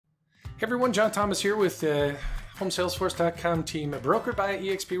Hey everyone, John Thomas here with HomeSalesforce.com team, brokered by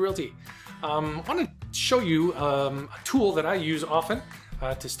eXpRealty. I want to show you a tool that I use often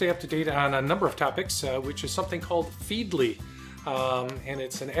to stay up to date on a number of topics, which is something called Feedly. And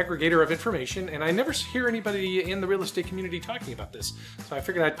it's an aggregator of information, and I never hear anybody in the real estate community talking about this. So I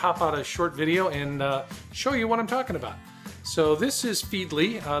figured I'd pop out a short video and show you what I'm talking about. So this is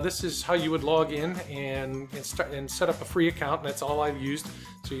Feedly. This is how you would log in and set up a free account. That's all I've used.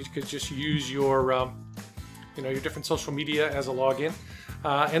 So you could just use your your different social media as a login.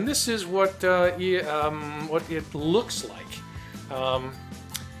 And this is what it looks like.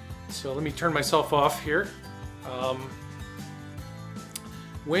 So let me turn myself off here.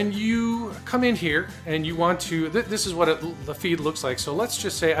 When you come in here and you want to, this is what the feed looks like. So let's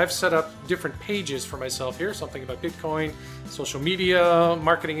just say I've set up different pages for myself here, something about Bitcoin, social media,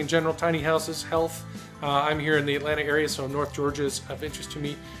 marketing in general, tiny houses, health. I'm here in the Atlanta area, so North Georgia is of interest to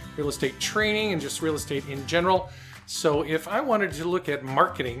me, real estate training and just real estate in general. So if I wanted to look at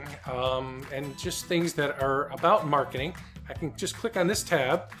marketing and just things that are about marketing, I can just click on this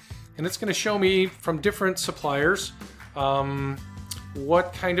tab and it's going to show me from different suppliers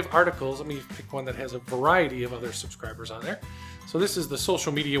what kind of articles. Let me pick one that has a variety of other subscribers on there. So this is the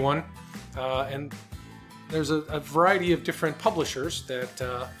social media one, and there's a variety of different publishers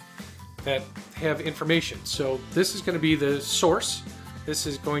that have information. So this is going to be the source. This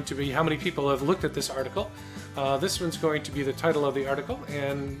is going to be how many people have looked at this article. This one's going to be the title of the article,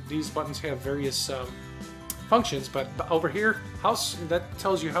 and these buttons have various functions, but over here, that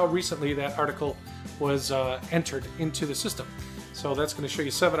tells you how recently that article was entered into the system. So that's going to show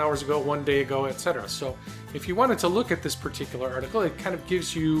you 7 hours ago, 1 day ago, etc. So if you wanted to look at this particular article, it kind of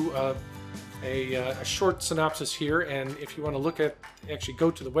gives you a short synopsis here. And if you want to look at, actually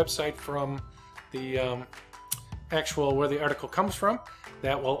go to the website from the actual where the article comes from,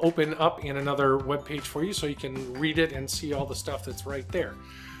 that will open up in another web page for you so you can read it and see all the stuff that's right there.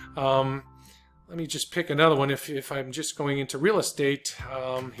 Let me just pick another one. If I'm just going into real estate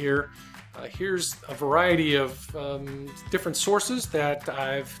here. Here's a variety of different sources that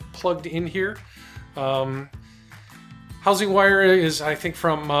I've plugged in here. Housing Wire is, I think,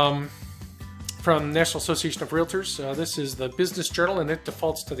 from National Association of Realtors. This is the Business Journal, and it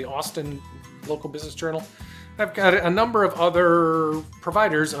defaults to the Austin local business journal. I've got a number of other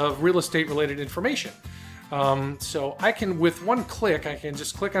providers of real estate related information. So I can, with one click, I can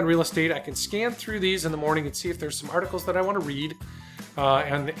just click on real estate. I can scan through these in the morning and see if there's some articles that I want to read.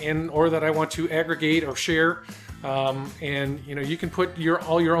 Or that I want to aggregate or share, and you can put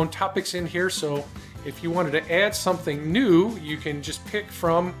all your own topics in here. So if you wanted to add something new, you can just pick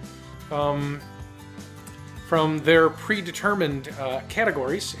from their predetermined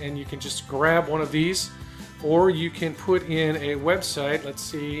categories, and you can just grab one of these, or you can put in a website. Let's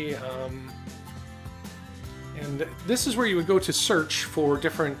see. And this is where you would go to search for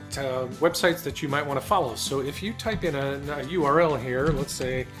different websites that you might want to follow. So if you type in a URL here, let's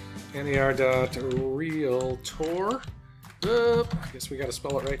say nar.realtor, I guess we got to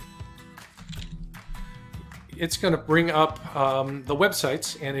spell it right. It's going to bring up the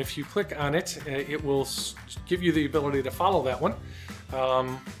websites, and if you click on it, it will give you the ability to follow that one.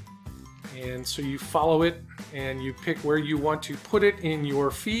 And so you follow it, and you pick where you want to put it in your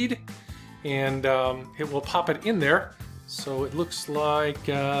feed. And it will pop it in there. So it looks like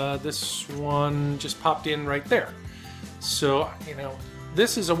this one just popped in right there. So,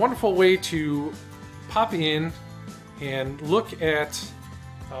 this is a wonderful way to pop in and look at,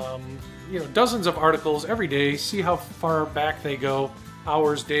 dozens of articles every day, see how far back they go,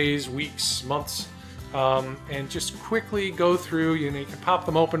 hours, days, weeks, months, and just quickly go through. You can pop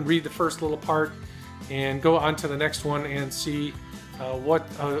them open, read the first little part, and go on to the next one and see what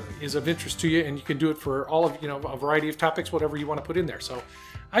is of interest to you, and you can do it for all of a variety of topics, whatever you want to put in there. So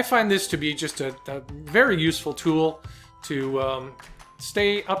I find this to be just a very useful tool to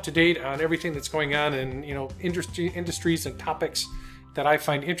stay up to date on everything that's going on in industries and topics that I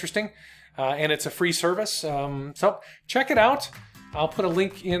find interesting, and it's a free service. So check it out. I'll put a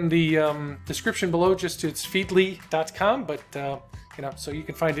link in the description below. Just it's feedly.com, but so you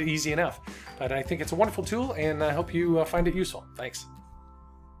can find it easy enough. But I think it's a wonderful tool, and I hope you find it useful. Thanks.